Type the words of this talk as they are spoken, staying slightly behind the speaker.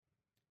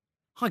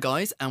Hi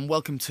guys, and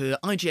welcome to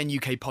IGN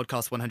UK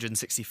Podcast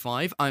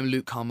 165. I'm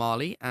Luke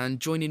Carmali, and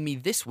joining me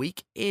this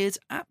week is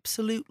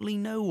absolutely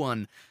no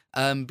one,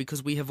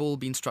 because we have all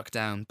been struck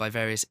down by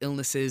various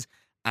illnesses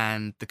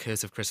and the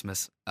curse of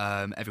Christmas.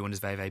 Everyone is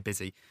very, very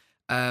busy.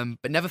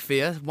 But never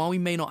fear, while we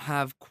may not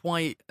have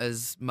quite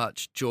as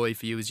much joy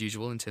for you as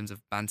usual in terms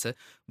of banter,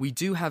 we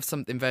do have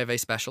something very, very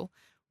special.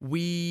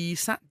 We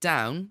sat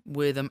down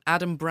with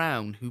Adam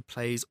Brown, who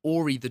plays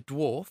Ori the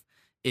Dwarf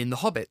in The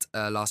Hobbit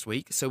last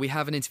week, so we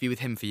have an interview with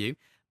him for you.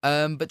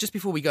 But just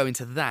before we go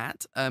into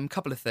that, a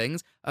couple of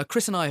things.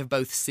 Chris and I have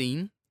both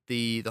seen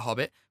the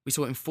Hobbit. We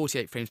saw it in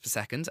 48 frames per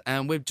second,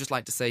 and we'd just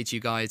like to say to you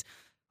guys,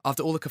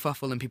 after all the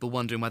kerfuffle and people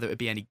wondering whether it would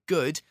be any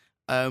good,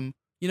 you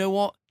know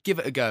what? Give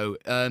it a go.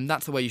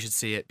 That's the way you should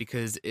see it,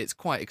 because it's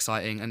quite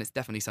exciting and it's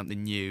definitely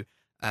something new.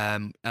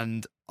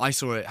 And I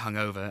saw it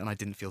hungover and I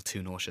didn't feel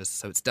too nauseous,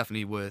 so it's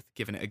definitely worth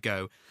giving it a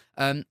go.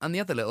 And the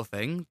other little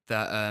thing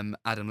that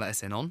Adam let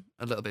us in on,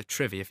 a little bit of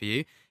trivia for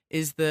you,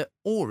 is that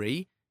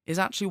Ori is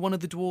actually one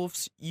of the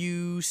dwarves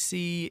you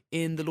see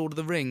in The Lord of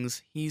the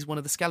Rings. He's one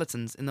of the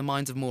skeletons in the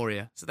Mines of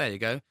Moria. So there you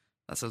go.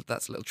 That's a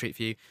little treat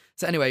for you.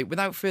 So anyway,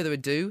 without further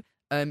ado,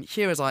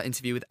 here is our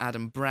interview with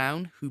Adam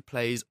Brown, who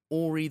plays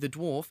Ori the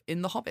Dwarf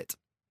in The Hobbit.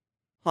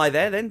 Hi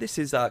there, then. This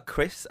is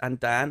Chris and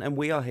Dan, and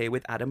we are here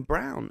with Adam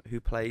Brown, who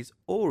plays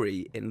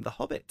Ori in The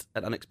Hobbit: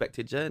 An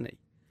Unexpected Journey.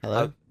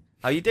 Hello.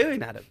 How are you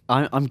doing, Adam?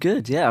 I'm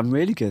good. Yeah, I'm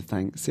really good.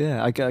 Thanks.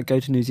 Yeah, I go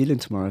to New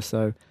Zealand tomorrow,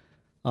 so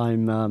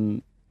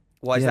I'm.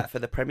 Why is yeah. that for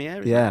the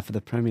premiere? For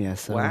the premiere.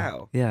 So,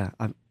 Wow. Yeah.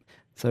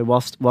 So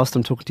whilst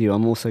I'm talking to you,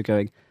 I'm also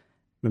going.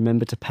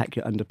 Remember to pack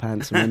your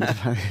underpants. Remember to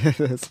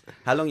pack.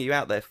 How long are you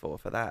out there for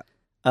that?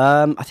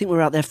 I think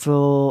we're out there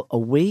for a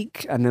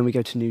week, and then we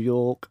go to New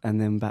York,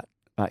 and then back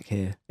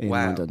here in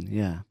London.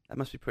 Yeah. That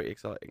must be pretty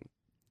exciting.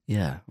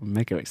 Yeah, I'm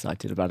mega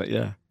excited about it.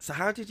 Yeah. So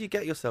how did you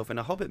get yourself in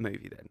a Hobbit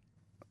movie then?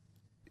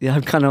 Yeah,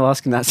 I'm kind of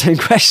asking that same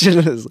question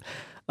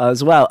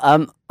as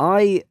well.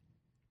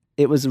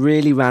 It was a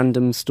really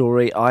random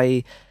story.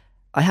 I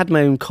had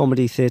my own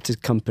comedy theatre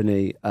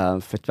company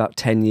for about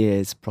 10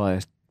 years prior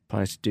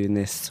to doing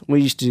this.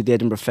 We used to do the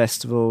Edinburgh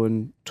Festival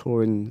and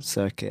touring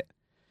circuit.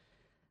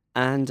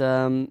 And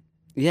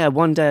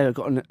one day I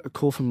got a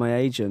call from my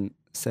agent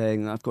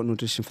saying, I've got an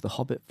audition for The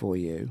Hobbit for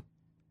you.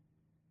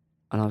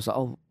 And I was like,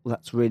 oh, well,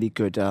 that's really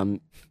good.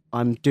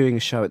 I'm doing a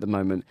show at the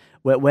moment.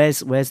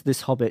 Where's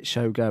this Hobbit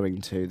show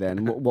going to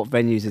then? What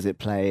venues is it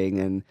playing?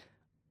 And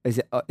is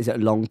it a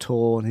long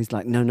tour? And he's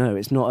like, no,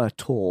 it's not a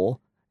tour.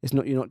 It's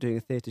not. You're not doing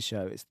a theatre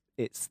show.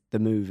 It's the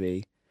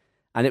movie.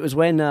 And it was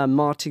when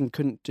Martin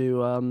couldn't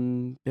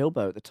do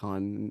Bilbo at the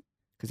time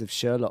because of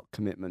Sherlock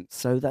commitments.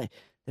 So they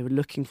were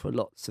looking for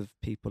lots of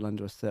people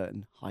under a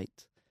certain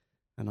height,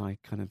 and I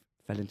kind of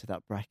fell into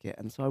that bracket.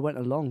 And so I went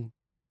along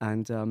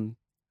and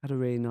had a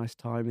really nice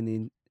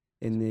time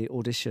in the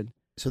audition.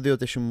 So the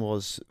audition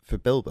was for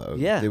Bilbo?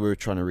 Yeah. They were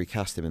trying to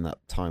recast him in that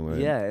time where...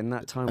 Yeah, in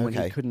that time when he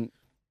Okay. couldn't...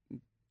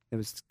 There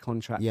was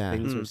contract Yeah.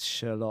 things with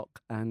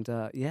Sherlock. And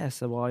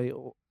so I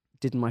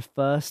did my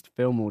first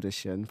film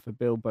audition for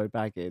Bilbo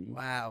Baggins.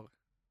 Wow.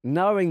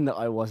 Knowing that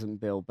I wasn't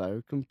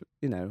Bilbo,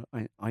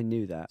 I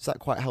knew that. Does that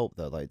quite help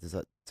though? Like, does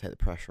that take the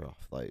pressure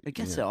off? Like, I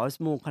guess so. I was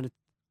more kind of...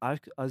 I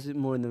was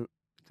more in the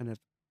kind of...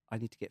 I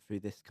need to get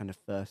through this kind of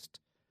first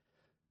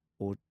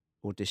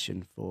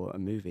audition for a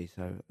movie,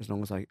 so as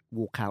long as I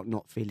walk out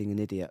not feeling an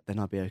idiot, then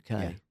I'll be okay.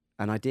 Yeah.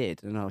 And I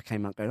did, and I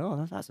came out going,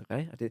 oh, that's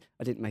okay. I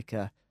didn't make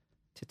a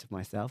tit of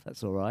myself.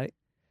 That's all right.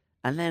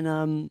 And then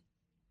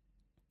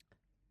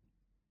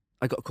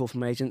I got a call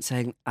from my agent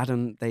saying,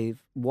 Adam,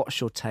 they've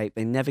watched your tape.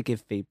 They never give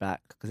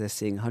feedback because they're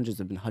seeing hundreds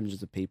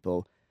of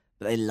people,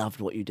 but they loved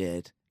what you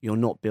did. You're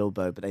not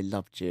Bilbo, but they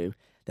loved you.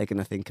 They're going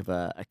to think of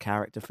a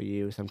character for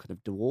you, some kind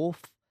of dwarf.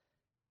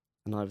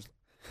 And I was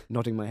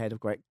nodding my head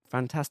of great,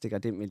 fantastic. I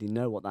didn't really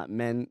know what that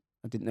meant.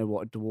 I didn't know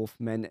what a dwarf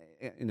meant.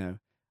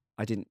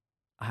 I'd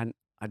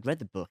read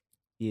the book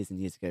years and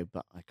years ago,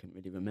 but I couldn't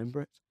really remember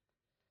it.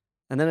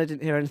 And then I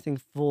didn't hear anything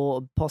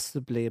for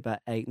possibly about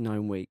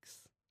 8-9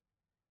 weeks.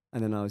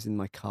 And then I was in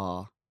my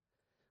car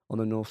on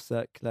the North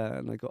Circular,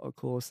 and I got a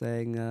call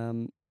saying,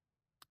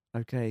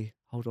 okay,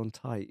 hold on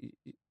tight.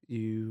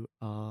 You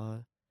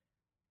are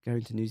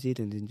going to New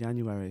Zealand in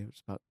January, which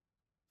is about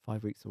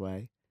 5 weeks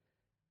away.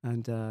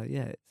 And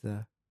it's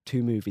a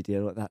 2-movie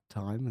deal at that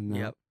time. And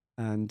Yep.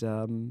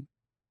 And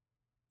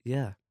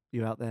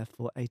you're out there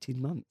for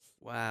 18 months.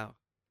 Wow.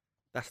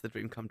 That's the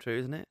dream come true,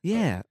 isn't it?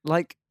 Yeah,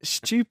 like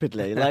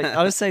stupidly. Like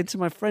I was saying to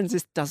my friends,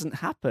 this doesn't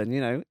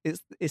happen.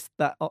 It's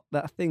that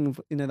thing of,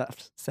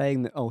 that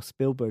saying that, oh,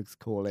 Spielberg's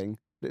calling.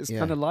 It's Yeah.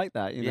 kind of like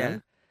that,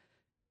 Yeah.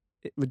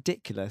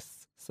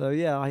 ridiculous. So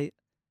yeah, I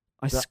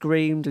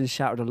screamed and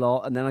shouted a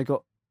lot, and then I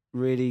got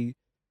really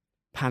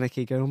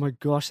panicky, going, oh my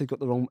gosh, they got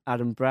the wrong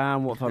Adam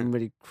Brown. What if I'm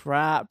really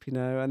crap,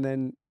 And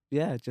then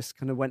just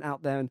kind of went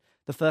out there. And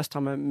the first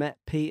time I met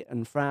Pete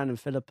and Fran and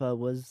Philippa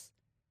was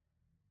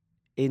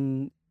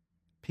in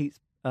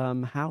Pete's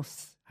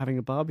house having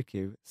a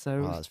barbecue.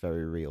 So Wow, that's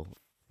very real.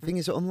 thing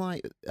is,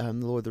 unlike the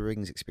Lord of the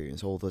Rings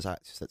experience, all those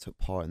actors that took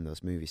part in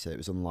those movies said it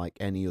was unlike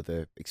any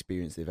other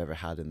experience they've ever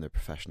had in their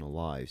professional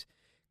lives.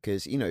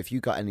 Because, you know, if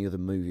you got any other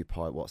movie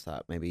part, what's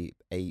that? Maybe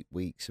 8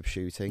 weeks of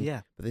shooting.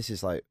 Yeah, But this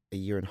is like a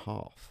year and a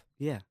half.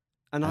 yeah.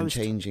 And And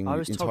changing I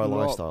was entire told a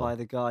lot lifestyle. by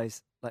the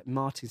guys. Like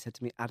Martin said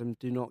to me, Adam,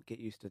 do not get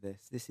used to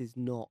this. This is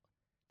not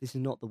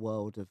the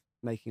world of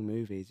making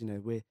movies. You know,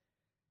 we're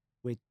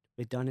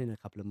done in a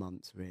couple of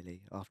months,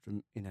 really. After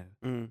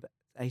Mm.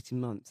 18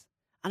 months.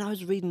 And I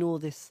was reading all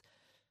this,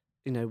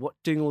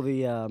 doing all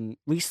the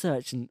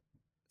research and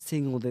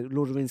seeing all the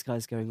Lord of the Rings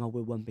guys going, oh,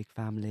 we're one big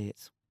family.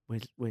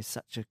 We're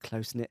such a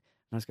close knit.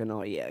 And I was going,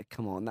 oh yeah,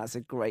 come on, that's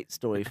a great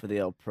story for the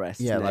old press.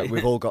 Yeah, isn't like it?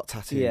 we've all got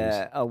tattoos.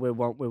 Yeah, oh, we're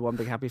one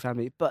big happy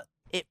family. But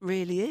it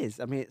really is.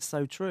 I mean, it's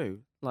so true.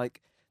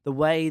 Like the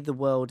way the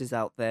world is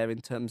out there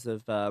in terms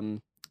of,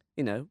 you're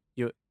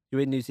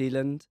in New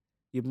Zealand,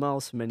 you're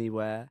miles from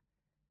anywhere.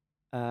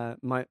 I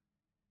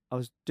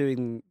was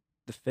doing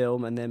the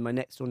film, and then my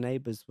next door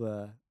neighbours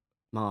were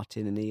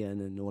Martin and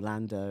Ian and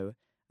Orlando,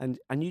 and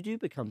you do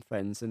become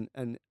friends,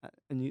 and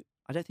you.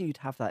 I don't think you'd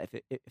have that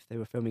if they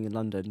were filming in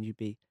London, and you'd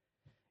be,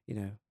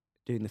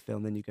 doing the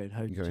film, then you go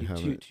home You're going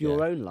home, to your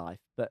yeah. own life.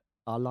 But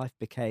our life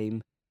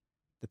became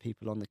the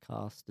people on the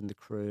cast and the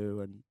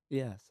crew, and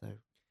yeah. So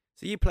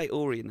you play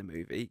Ori in the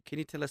movie. Can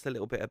you tell us a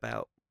little bit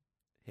about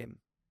him?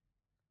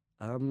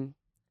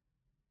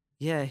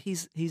 Yeah,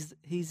 he's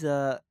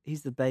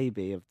the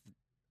baby of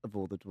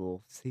all the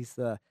dwarfs.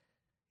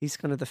 He's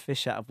kind of the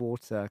fish out of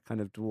water kind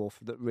of dwarf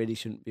that really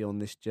shouldn't be on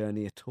this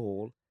journey at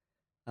all.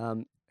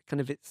 Kind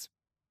of it's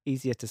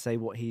easier to say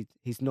what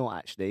he's not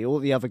actually. All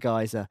the other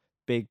guys are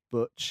big,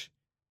 butch,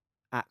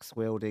 axe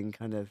wielding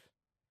kind of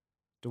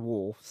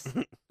dwarfs,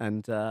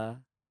 and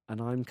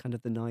I'm kind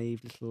of the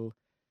naive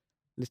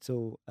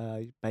little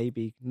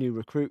baby new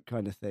recruit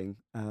kind of thing.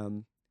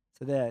 So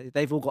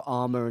they've all got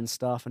armor and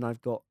stuff, and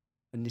I've got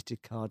a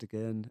knitted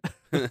cardigan.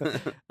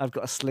 I've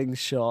got a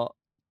slingshot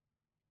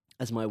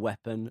as my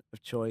weapon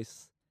of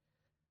choice.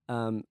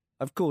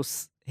 Of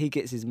course, he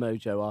gets his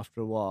mojo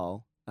after a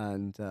while,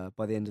 and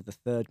by the end of the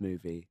third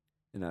movie,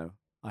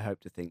 I hope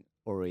to think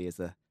Ori is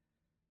a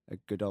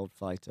good old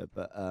fighter.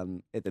 But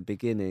at the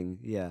beginning,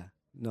 yeah,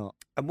 not.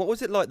 And what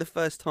was it like the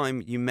first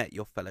time you met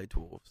your fellow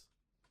dwarves?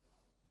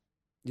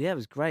 Yeah, it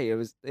was great.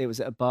 It was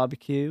at a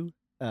barbecue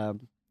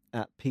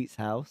at Pete's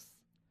house,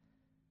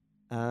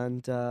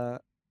 and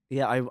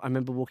yeah, I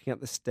remember walking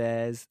up the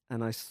stairs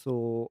and I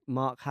saw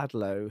Mark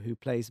Hadlow, who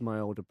plays my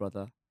older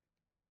brother,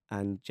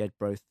 and Jed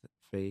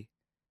Brophy.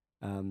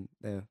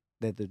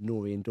 They're the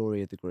Nori and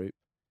Dory of the group,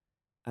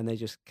 and they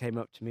just came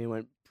up to me and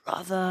went,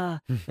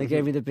 "Brother!" They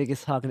gave me the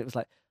biggest hug, and it was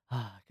like,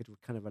 I could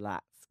kind of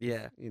relax.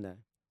 Yeah.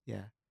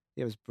 Yeah,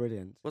 it was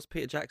brilliant. What's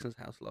Peter Jackson's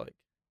house like?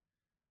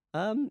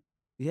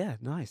 Yeah,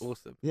 nice.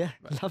 Awesome. Yeah,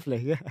 Right. lovely.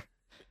 Yeah,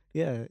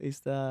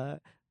 yeah.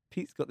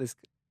 Pete's got this.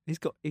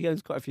 He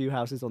owns quite a few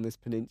houses on this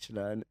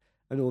peninsula,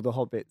 and all the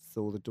hobbits,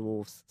 all the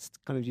dwarfs,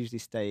 kind of usually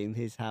stay in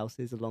his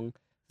houses along.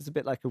 It's a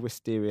bit like a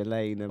Wisteria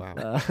Lane of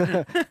Wow.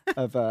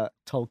 of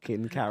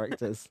Tolkien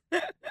characters.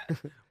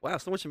 Wow,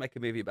 someone should make a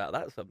movie about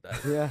that someday.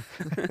 Yeah.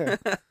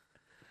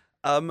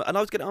 And I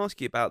was going to ask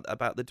you about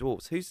the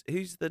dwarves.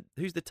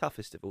 Who's the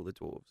toughest of all the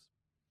dwarves?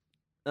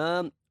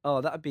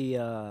 That'd be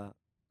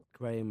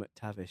Graham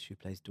McTavish, who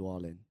plays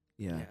Dwalin.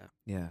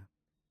 Yeah.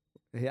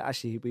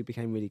 Actually, we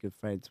became really good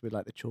friends. We're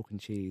like the chalk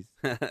and cheese.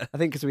 I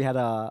think because we had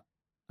our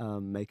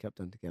makeup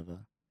done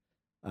together.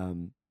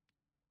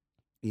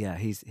 Yeah,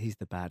 he's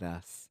the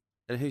badass.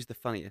 And who's the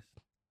funniest?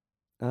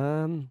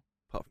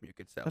 Apart from your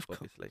good self,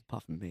 obviously.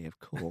 Apart from me, of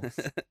course.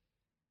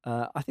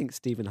 I think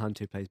Stephen Hunt,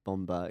 who plays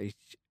Bomber,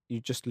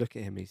 you just look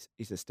at him, he's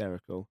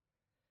hysterical.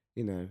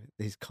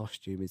 His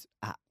costume is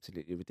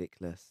absolutely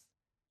ridiculous.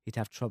 He'd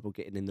have trouble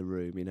getting in the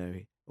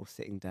room, or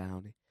sitting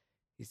down.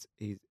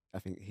 I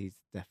think he's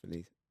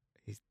definitely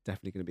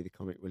going to be the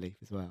comic relief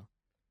as well.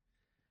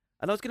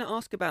 And I was going to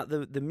ask about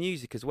the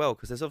music as well,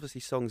 because there's obviously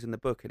songs in the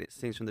book, and it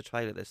seems from the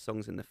trailer there's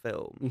songs in the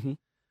film. Mm-hmm.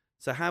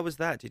 So how was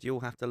that? Did you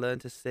all have to learn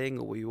to sing,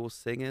 or were you all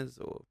singers?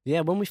 Or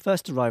Yeah, when we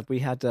first arrived, we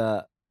had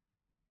a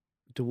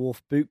dwarf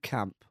boot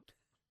camp,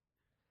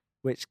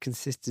 which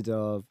consisted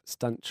of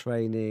stunt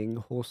training,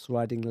 horse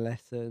riding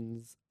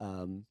lessons,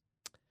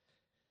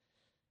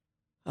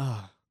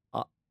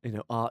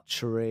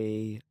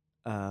 archery,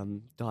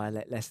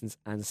 dialect lessons,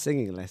 and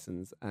singing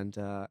lessons. And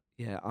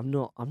yeah, I'm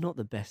not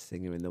the best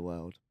singer in the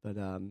world, but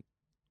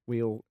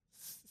we all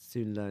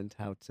soon learned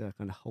how to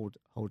kind of hold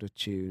a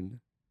tune.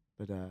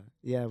 But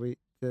yeah,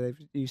 they've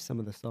used some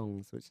of the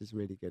songs, which is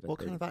really good. What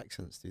kind of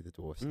accents do the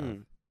dwarfs have?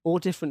 Mm. All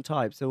different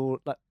types. So all,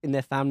 like in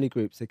their family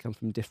groups, they come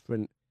from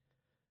different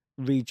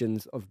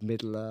regions of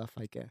Middle Earth,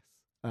 I guess.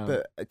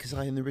 But because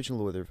in the original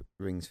Lord of the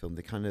Rings film,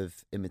 they kind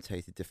of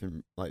imitated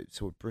different, like,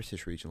 sort of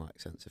British regional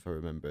accents, if I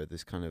remember.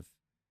 There's kind of,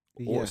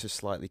 or it's just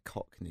slightly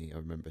Cockney, I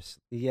remember.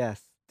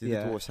 Yes. Do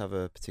the dwarfs have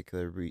a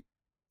particular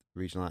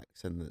regional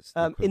accent that's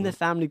in the equivalent?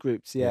 family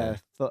groups, yeah.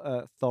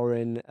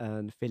 Thorin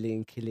and Philly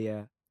and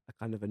Killia are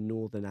kind of a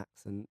northern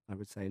accent, I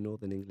would say,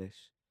 northern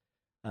English.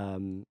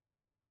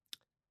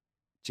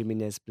 Jimmy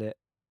Nesbitt,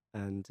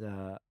 and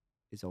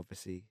is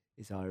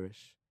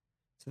Irish.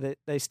 So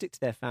they stick to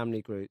their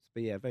family groups,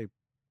 but yeah, very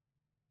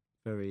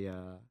very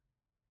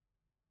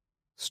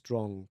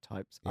strong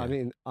types. I Yeah.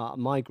 mean,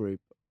 my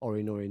group,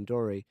 Ori Nori and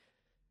Dory,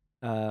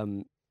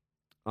 um,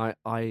 I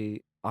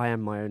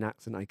am my own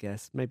accent, I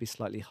guess, maybe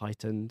slightly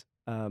heightened.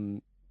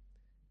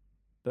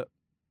 But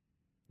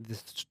the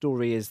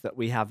story is that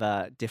we have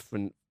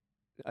different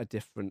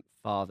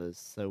fathers,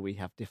 so we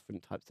have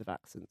different types of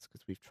accents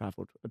because we've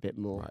travelled a bit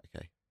more. Right,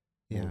 okay.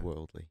 Yeah. More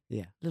worldly.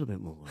 Yeah, a little bit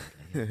more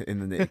worldly. In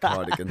the knitted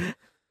cardigan.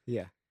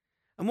 Yeah.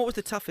 And what was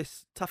the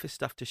toughest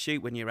stuff to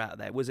shoot when you're out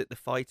there? Was it the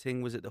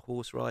fighting? Was it the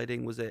horse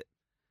riding? Was it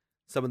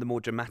some of the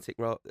more dramatic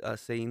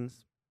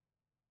scenes?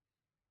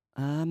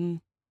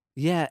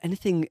 Yeah,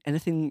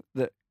 anything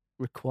that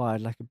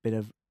required like a bit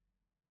of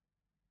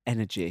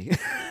energy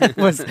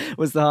was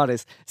the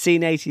hardest.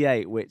 Scene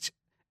 88, which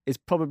is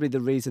probably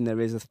the reason there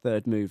is a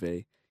third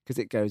movie, because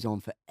it goes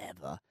on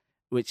forever,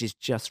 which is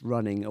just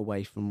running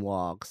away from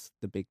wargs,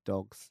 the big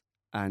dogs,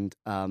 and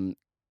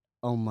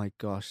oh my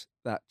gosh,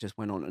 that just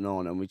went on,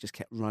 and we just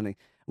kept running.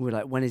 And we were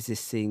like, when is this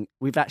scene?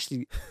 We've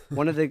actually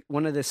one of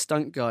the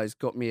stunt guys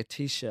got me a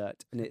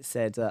T-shirt, and it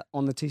said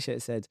on the T-shirt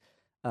it said,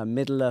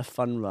 Middle-earth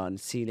Fun Run,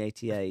 Scene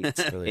 88. It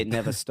Brilliant.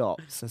 never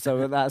stops.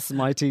 So that's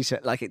my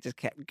T-shirt. Like, it just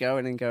kept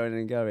going and going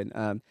and going.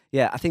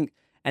 Yeah, I think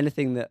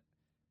anything that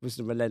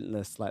was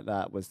relentless like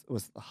that was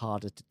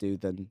harder to do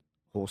than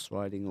horse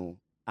riding or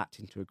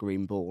acting to a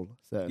green ball.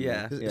 Certainly.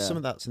 Yeah. Some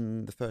of that's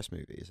in the first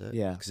movie, is it?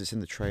 Yeah. Because it's in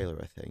the trailer,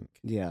 I think.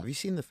 Yeah. Have you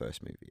seen the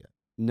first movie yet?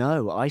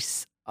 No,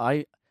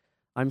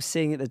 I'm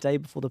seeing it the day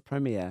before the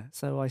premiere,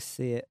 so I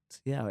see it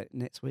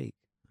next week.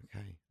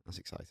 Okay, that's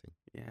exciting.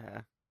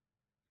 Yeah.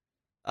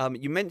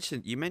 You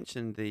mentioned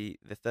the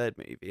third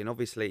movie, and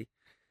obviously,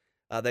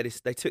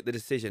 they took the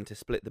decision to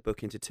split the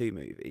book into two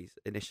movies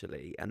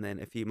initially, and then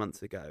a few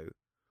months ago,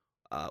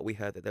 we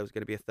heard that there was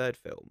going to be a third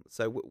film.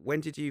 So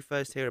when did you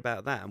first hear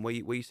about that, and were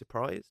you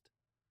surprised?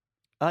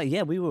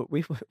 Yeah, we were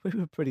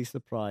pretty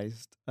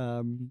surprised.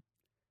 But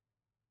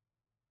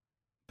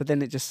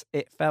then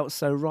it felt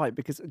so right,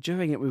 because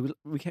during it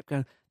we kept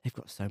going, they've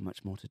got so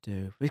much more to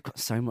do. We've got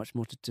so much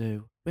more to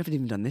do. We haven't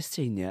even done this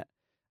scene yet.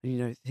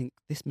 And think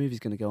this movie's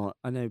going to go on.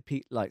 I know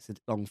Pete likes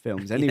long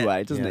films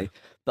anyway, doesn't he?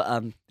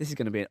 But this is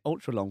going to be an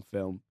ultra long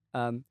film.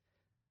 But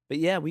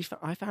yeah,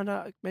 I found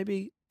out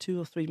maybe 2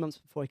 or 3 months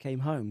before I came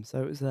home,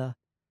 so it was a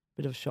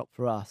bit of a shock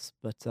for us.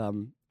 But I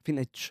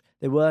think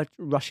they were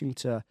rushing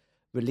to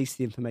release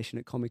the information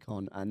at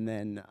Comic-Con, and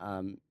then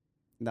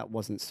that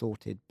wasn't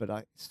sorted. But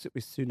it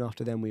was soon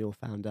after then we all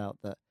found out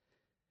that,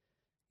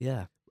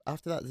 yeah.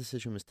 After that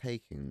decision was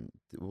taken,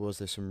 was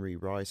there some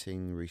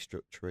rewriting,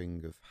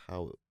 restructuring of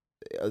how...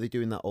 Are they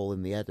doing that all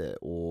in the edit,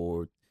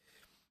 or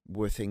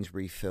were things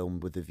refilmed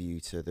with a view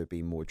to there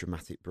being more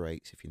dramatic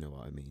breaks, if you know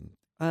what I mean?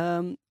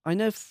 I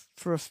know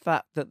for a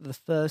fact that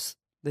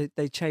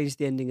they changed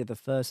the ending of the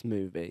first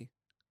movie.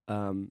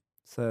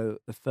 So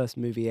the first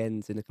movie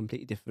ends in a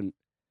completely different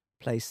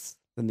place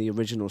than the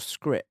original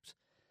script.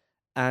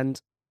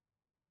 But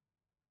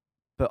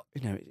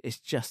it's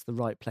just the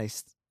right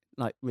place.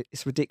 Like,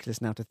 it's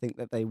ridiculous now to think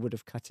that they would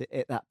have cut it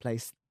at that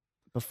place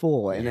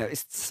before. Yeah.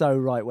 It's so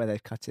right where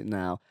they've cut it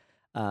now.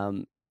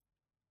 I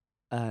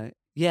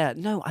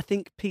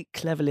think Pete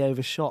cleverly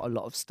overshot a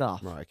lot of stuff.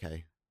 Right,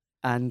 okay.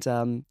 And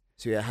So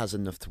it has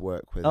enough to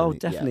work with. oh, and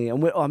definitely.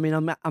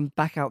 And I'm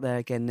back out there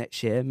again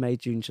next year, May,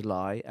 June,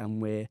 July,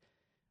 and we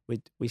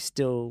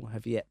still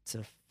have yet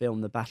to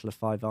film the Battle of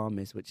Five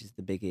Armies, which is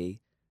the biggie,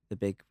 the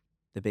big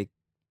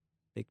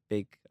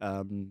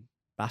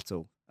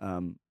battle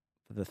for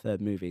the third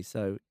movie.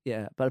 So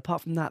yeah, but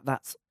apart from that,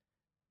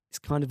 it's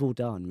kind of all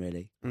done,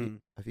 really.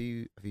 Mm. Have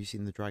you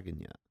seen The Dragon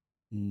yet?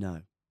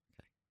 No.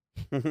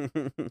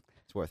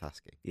 It's worth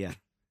asking. Yeah.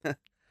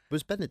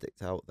 Was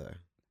Benedict out there?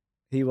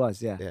 He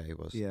was, yeah. Yeah, he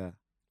was. Yeah.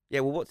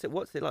 Yeah. Well,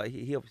 what's it like?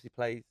 He obviously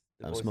plays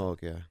the voice of Smog,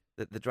 yeah.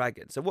 the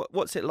dragon. So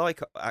what's it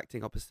like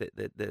acting opposite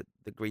the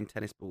green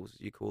tennis balls,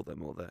 as you call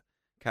them, or the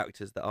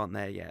characters that aren't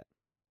there yet?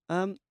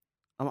 I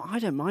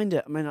don't mind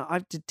it. I mean, I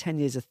did 10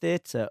 years of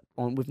theatre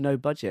with no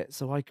budget,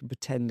 so I can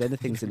pretend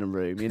anything's in a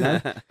room, you know?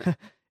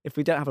 If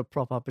we don't have a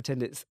prop, I'll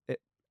pretend it's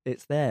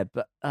there.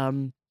 But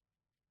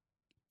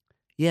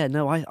yeah,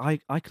 no, I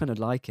kind of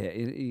like it.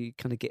 You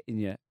kind of get in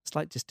it's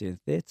like just doing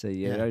theatre.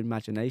 Your own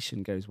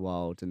imagination goes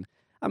wild. And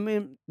I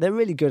mean, they're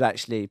really good,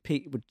 actually.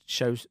 Pete would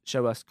show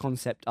us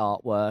concept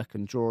artwork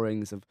and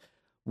drawings of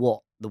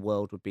what the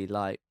world would be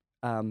like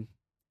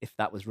if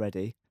that was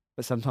ready.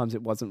 But sometimes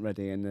it wasn't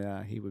ready,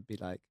 and he would be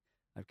like,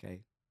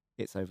 okay,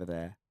 it's over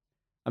there.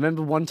 I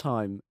remember one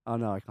time, oh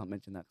no, I can't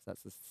mention that because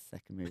that's the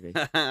second movie.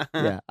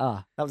 Yeah,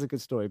 that was a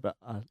good story, but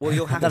Well,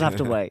 you'll have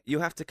to wait You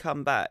have to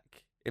come back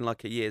in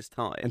like a year's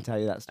time and tell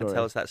you that story. and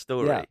tell us that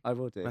story. Yeah, I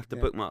will do. We have to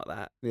yeah. bookmark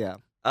that. Yeah.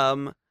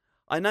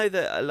 I know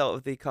that a lot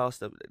of the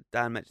cast,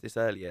 Dan mentioned this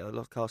earlier, a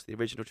lot of cast of the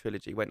original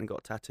trilogy went and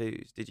got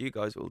tattoos. Did you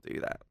guys all do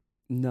that?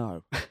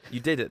 No. You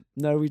didn't?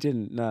 No, we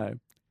didn't. No.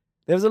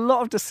 There was a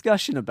lot of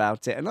discussion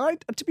about it, and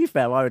to be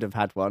fair, I would have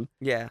had one.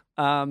 Yeah.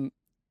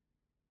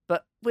 But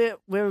but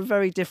we're a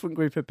very different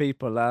group of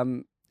people.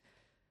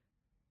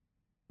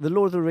 The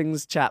Lord of the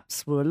Rings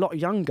chaps were a lot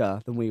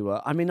younger than we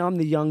were. I mean, I'm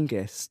the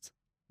youngest,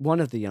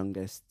 one of the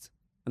youngest,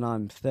 and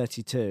I'm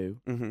 32.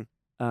 Hmm.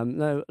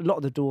 No, a lot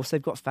of the dwarfs,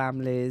 they've got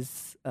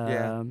families.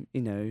 Yeah.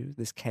 You know,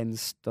 there's Ken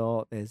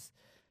Stott, there's,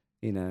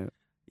 you know,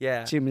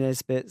 Yeah. Jimmy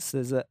Nesbitt's.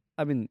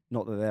 I mean,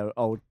 not that they're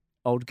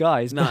old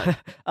guys, No.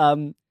 but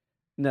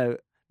no,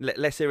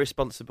 Less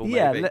irresponsible,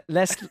 yeah. maybe.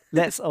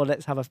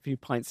 Let's have a few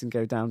pints and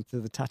go down to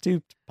the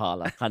tattoo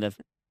parlor kind of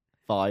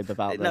vibe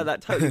about them. No,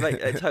 that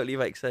totally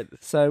makes sense.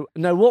 So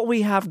no, what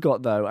we have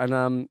got though, and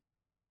I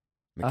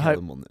hope-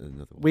 McKellen wanted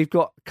another one. we've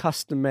got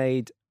custom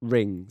made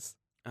rings,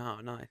 Oh,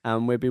 nice.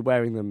 and we'll be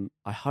wearing them.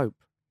 I hope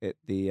at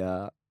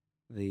the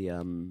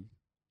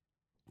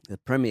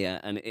premiere,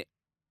 and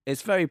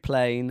it's very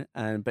plain,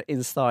 but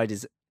inside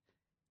is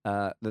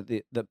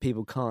that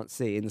people can't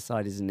see.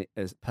 Inside is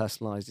as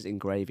personalised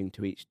engraving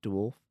to each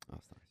dwarf, Oh,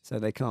 that's nice. so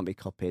they can't be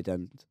copied,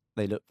 and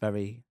they look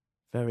very,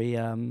 very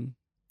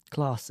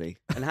classy.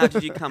 And how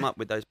did you come up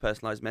with those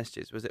personalised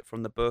messages? Was it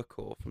from the book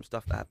or from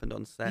stuff that happened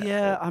on set?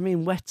 Yeah, or- I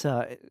mean,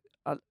 Weta,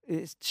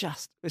 it's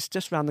just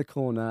round the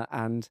corner,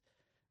 and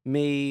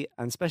me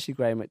and especially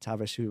Graham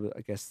McTavish, who I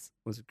guess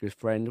was a good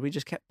friend, we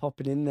just kept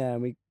popping in there,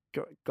 and we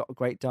got a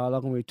great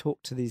dialogue, and we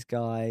talked to these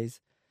guys,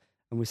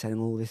 and we said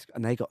all this,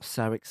 and they got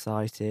so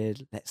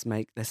excited. Let's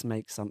make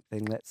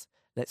something. Let's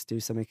do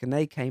something, and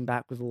they came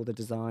back with all the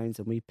designs,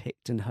 and we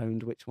picked and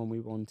honed which one we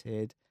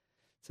wanted.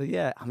 So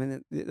yeah, I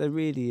mean, they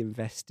really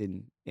invest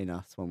in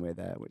us when we're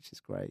there, which is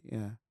great.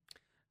 Yeah.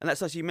 And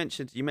that's as you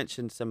mentioned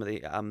some of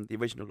the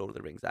original Lord of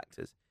the Rings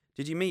actors.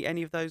 Did you meet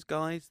any of those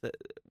guys? That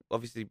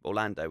obviously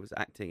Orlando was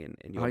acting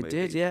in your I movie.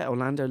 did, yeah.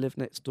 Orlando lived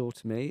next door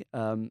to me.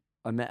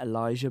 I met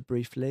Elijah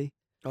briefly.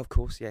 Of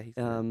course, yeah. He's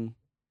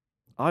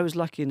I was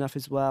lucky enough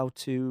as well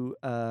to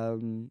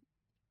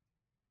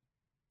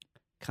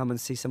come and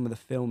see some of the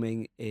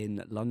filming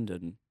in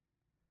London,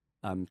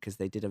 because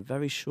they did a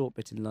very short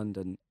bit in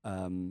London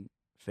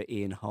for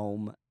Ian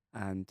Holm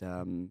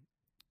and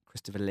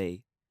Christopher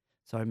Lee.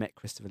 So I met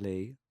Christopher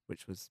Lee,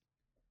 which was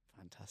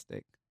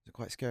fantastic. It's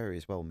quite scary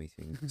as well,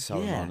 meeting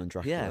Saruman and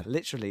Dracula. Yeah,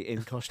 literally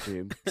in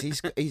costume.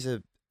 'Cause he's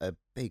a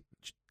big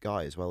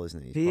guy as well,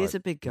 isn't he? He is a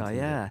big guy,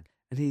 yeah.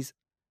 And his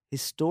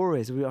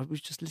stories. We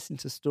just listened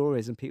to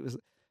stories, and Pete was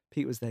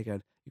there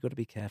going, "You've got to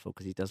be careful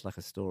because he does like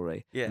a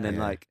story." Yeah. And then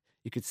Yeah. like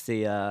you could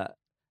see all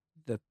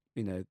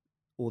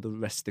the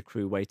rest of the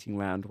crew waiting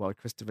around while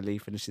Christopher Lee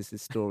finishes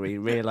his story,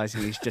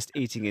 realizing he's just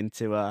eating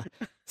into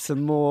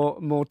some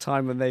more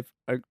time than they've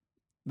You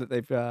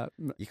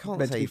can't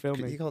meant to say be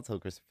filming. you can't tell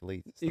Christopher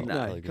Lee. to You, stop no,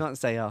 telling you us. can't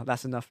say, "Oh,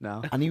 that's enough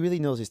now." And he really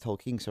knows his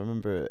Tolkien. So I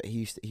remember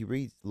he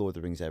reads Lord of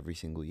the Rings every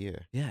single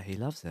year. Yeah, he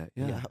loves it.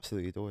 He Yeah,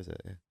 absolutely adores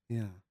it. Yeah.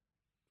 yeah.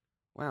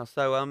 wow.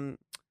 So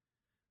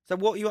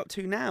what are you up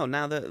to now?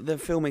 Now that the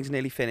filming's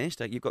nearly finished,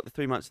 you've got the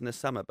 3 months in the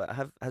summer.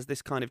 But has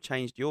this kind of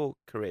changed your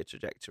career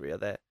trajectory? Are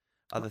there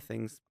other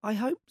things? I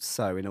hope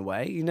so, in a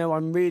way. You know,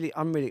 I'm really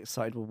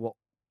excited with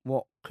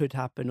what could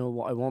happen or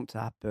what I want to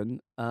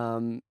happen.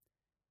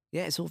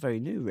 Yeah, it's all very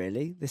new,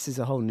 really. This is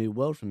a whole new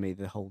world for me,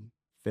 the whole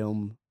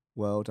film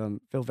world. I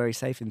feel very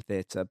safe in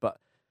theatre, but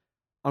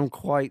I'm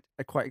quite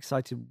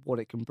excited what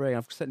it can bring.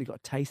 I've certainly got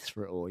a taste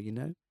for it all, you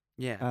know.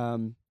 Yeah.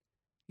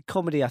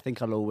 Comedy, I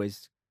think I'll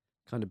always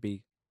kind of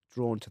be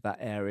drawn to that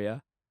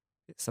area.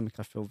 It's something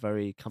I feel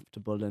very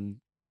comfortable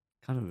and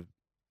kind of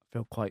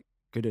feel quite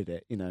good at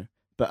it, you know.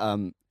 But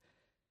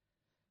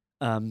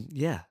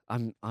yeah,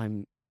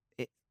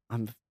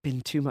 I've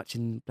been too much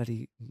in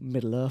bloody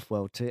Middle Earth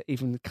world to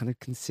even kind of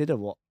consider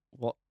what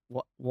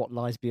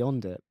lies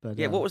beyond it. But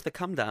Yeah, what was the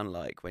come down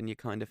like when you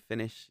kind of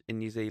finish in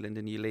New Zealand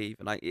and you leave?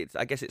 And I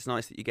guess it's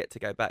nice that you get to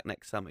go back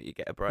next summer. You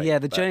get a break. yeah,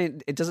 the but journey,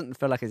 it doesn't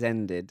feel like it's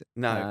ended.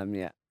 No.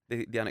 Yeah,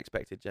 the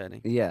unexpected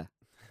journey. yeah,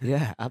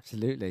 yeah,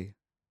 absolutely,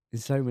 in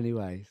so many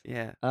ways.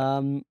 Yeah.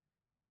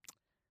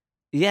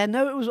 Yeah,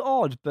 no, it was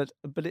odd, but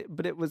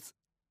it was.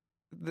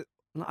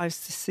 I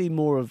used to see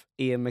more of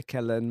Ian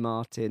McKellen,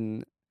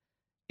 Martin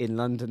in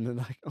London than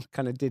I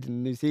kind of did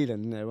in New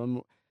Zealand. You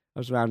know, I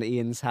was around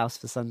Ian's house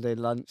for Sunday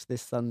lunch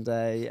this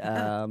Sunday.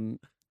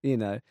 You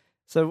know,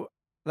 so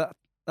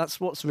that's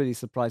what's really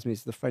surprised me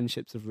is the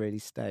friendships have really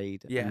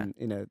stayed. Yeah. And,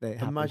 you know, they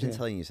happen Imagine here.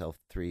 telling yourself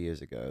 3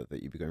 years ago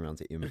that you'd be going around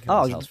to Ian Oh,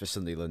 McKellen's house for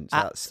Sunday lunch.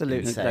 That's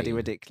Absolutely bloody insane.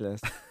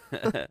 ridiculous.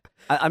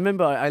 I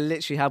remember I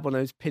literally had one of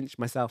those pinch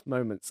myself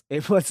moments.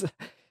 It was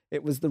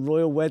the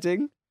royal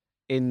wedding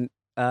in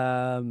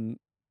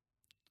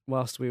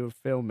whilst we were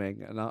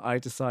filming, and I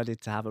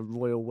decided to have a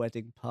royal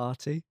wedding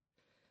party,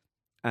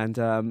 and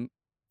then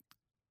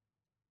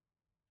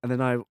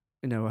I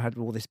had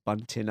all this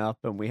bunting up,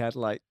 and we had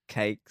like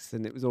cakes,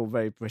 and it was all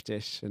very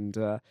British, and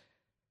then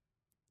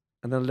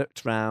I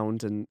looked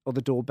round, and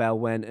the doorbell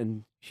went,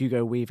 and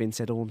Hugo Weaving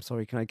said, "Oh, I'm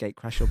sorry, can I gate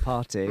crash your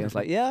party?" I was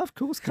like, "Yeah, of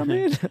course, come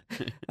in."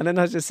 And then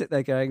I just sit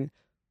there going,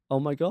 "Oh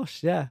my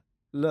gosh, yeah,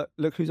 look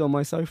who's on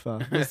my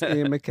sofa. It's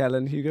Ian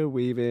McKellen, Hugo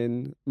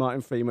Weaving,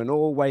 Martin Freeman,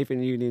 all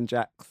waving Union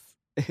Jacks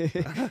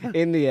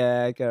in the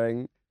air,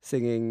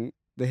 singing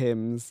the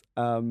hymns.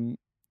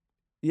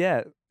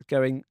 Yeah,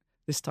 going,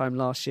 this time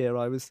last year,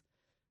 I was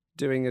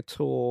doing a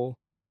tour,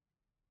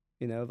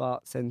 of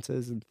art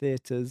centres and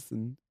theatres,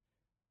 and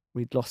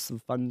we'd lost some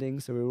funding,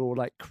 so we were all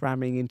like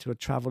cramming into a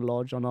travel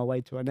lodge on our way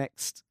to our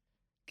next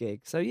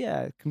gig. So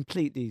yeah,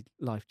 completely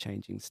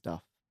life-changing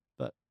stuff,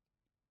 but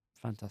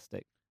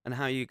fantastic. And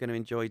how are you going to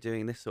enjoy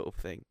doing this sort of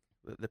thing,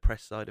 the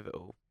press side of it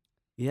all?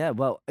 Yeah,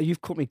 well,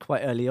 you've caught me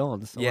quite early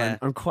on, so Yeah.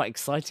 I'm quite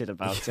excited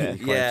about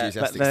it. Quite Yeah,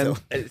 enthusiastic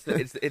but then-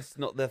 still. It's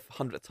not the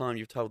 100th time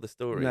you've told the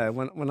story. No,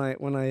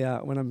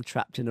 when I'm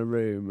trapped in a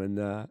room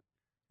and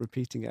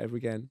repeating it over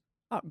again.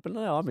 But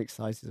no, I'm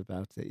excited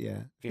about it.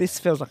 Yeah. Yeah. This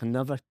feels like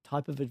another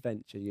type of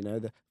adventure.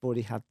 I've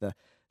already had the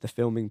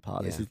filming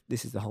part. Yeah.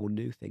 This is the whole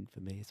new thing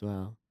for me as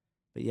well.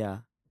 But yeah,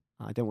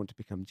 I don't want to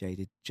become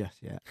jaded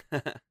just yet.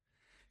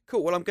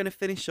 Cool. Well, I'm going to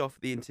finish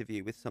off the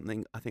interview with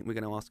something I think we're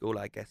going to ask all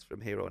our guests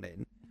from here on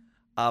in.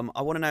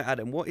 I want to know,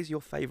 Adam, what is your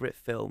favourite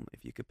film,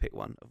 if you could pick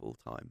one of all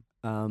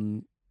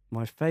time?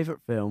 My favourite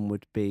film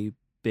would be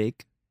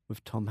Big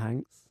with Tom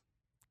Hanks.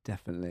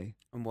 Definitely.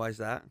 And why is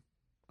that?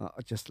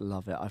 I just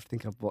love it. I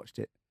think I've watched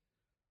it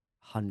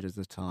hundreds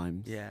of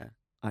times. Yeah.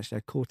 Actually,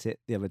 I caught it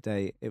the other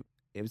day. It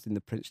was in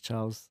the Prince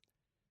Charles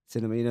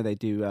cinema. They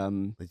do.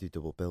 They do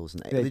double bills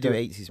and They they do do-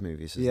 80s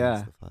movies. And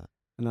Yeah. stuff like that.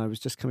 And I was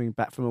just coming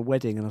back from a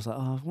wedding, and I was like,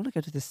 "Oh, I want to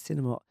go to the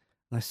cinema."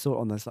 And I saw it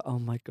on there. I was like, "Oh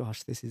my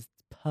gosh, this is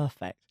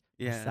perfect."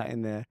 I Yeah. sat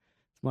in there.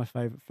 It's my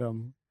favourite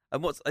film.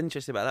 And what's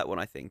interesting about that one,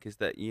 I think, is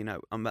that,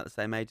 I'm about the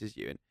same age as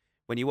you. And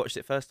when you watched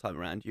it first time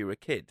around, you were a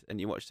kid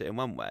and you watched it in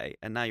one way.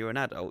 And now you're an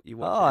adult. You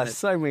watch it in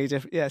So many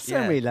different. Yeah, so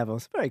Yeah. many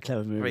levels. Very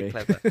clever movie.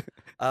 Very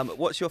clever.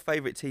 What's your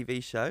favourite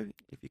TV show,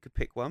 if you could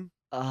pick one?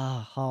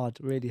 Hard,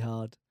 really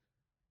hard.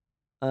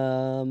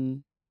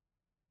 I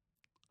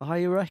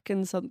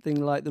reckon something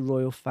like The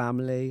Royal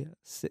Family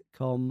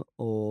sitcom,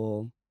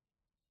 or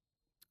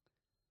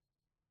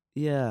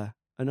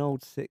an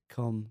old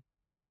sitcom.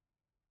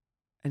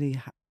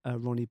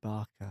 Ronnie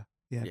Barker.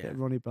 Yeah, a bit Yeah. of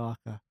Ronnie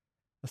Barker.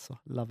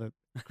 Love it.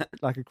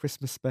 Like a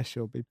Christmas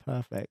special, be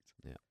perfect.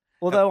 Yeah.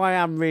 Although I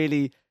am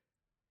really,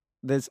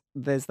 there's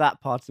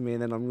that part of me,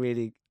 and then I've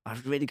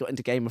really got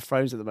into Game of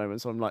Thrones at the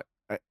moment, so I'm like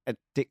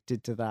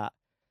addicted to that.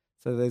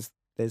 So there's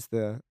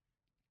the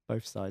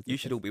both sides. You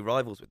should all be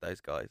rivals with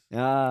those guys.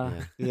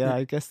 Yeah, Yeah.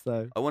 I guess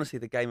so. I want to see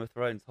the Game of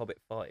Thrones Hobbit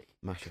fight,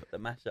 Mash up. the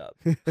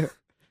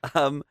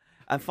mashup.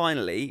 And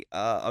finally,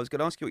 I was going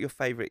to ask you what your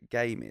favourite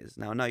game is.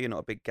 Now, I know you're not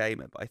a big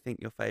gamer, but I think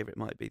your favourite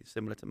might be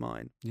similar to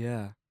mine.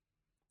 Yeah,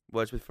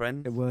 Words with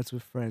Friends? Words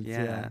with Friends.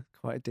 Yeah. Yeah,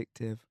 quite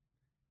addictive.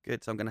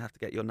 Good, so I'm going to have to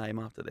get your name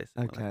after this.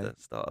 And We'll Okay. have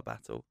to start a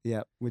battle.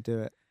 Yeah, we do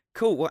it.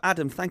 Cool. Well,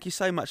 Adam, thank you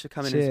so much for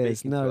coming and Cheers.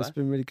 speaking No, to it's us.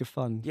 been really good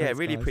fun. Yeah, Thanks,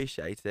 really guys.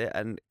 appreciate it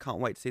and can't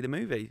wait to see the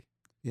movie.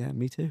 Yeah,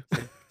 me too.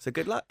 So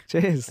good luck.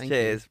 Cheers. Thank you.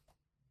 Cheers.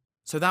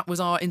 So that was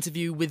our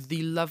interview with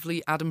the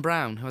lovely Adam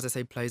Brown, who, as I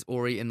say, plays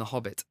Ori in The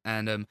Hobbit,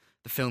 and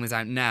the film is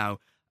out now.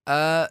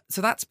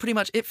 So that's pretty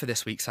much it for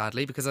this week,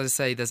 sadly, because, as I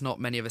say, there's not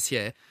many of us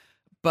here.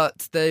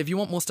 But if you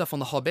want more stuff on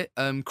The Hobbit,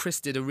 Chris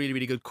did a really,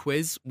 really good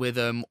quiz with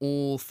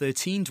all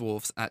 13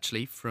 dwarves,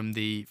 actually, from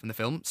the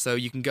film. So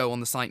you can go on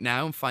the site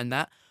now and find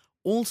that.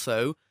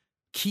 Also,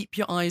 keep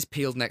your eyes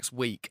peeled next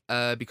week,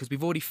 because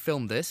we've already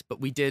filmed this, but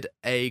we did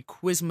a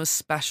Quizmas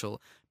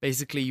special,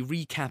 basically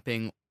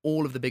recapping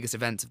all of the biggest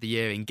events of the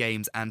year in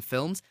games and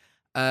films.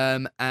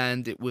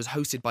 And it was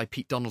hosted by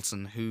Pete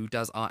Donaldson, who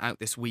does our Out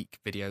This Week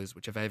videos,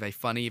 which are very, very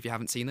funny. If you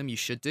haven't seen them, you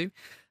should do.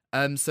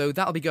 So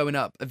that'll be going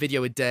up a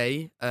video a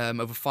day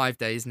over 5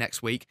 days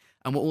next week.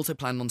 And we're also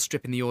planning on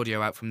stripping the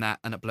audio out from that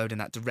and uploading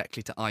that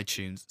directly to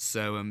iTunes.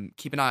 So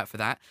keep an eye out for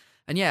that.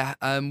 And yeah,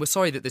 we're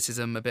sorry that this is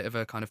a bit of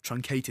a kind of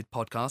truncated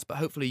podcast, but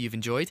hopefully you've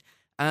enjoyed.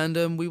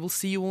 And we will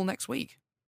see you all next week.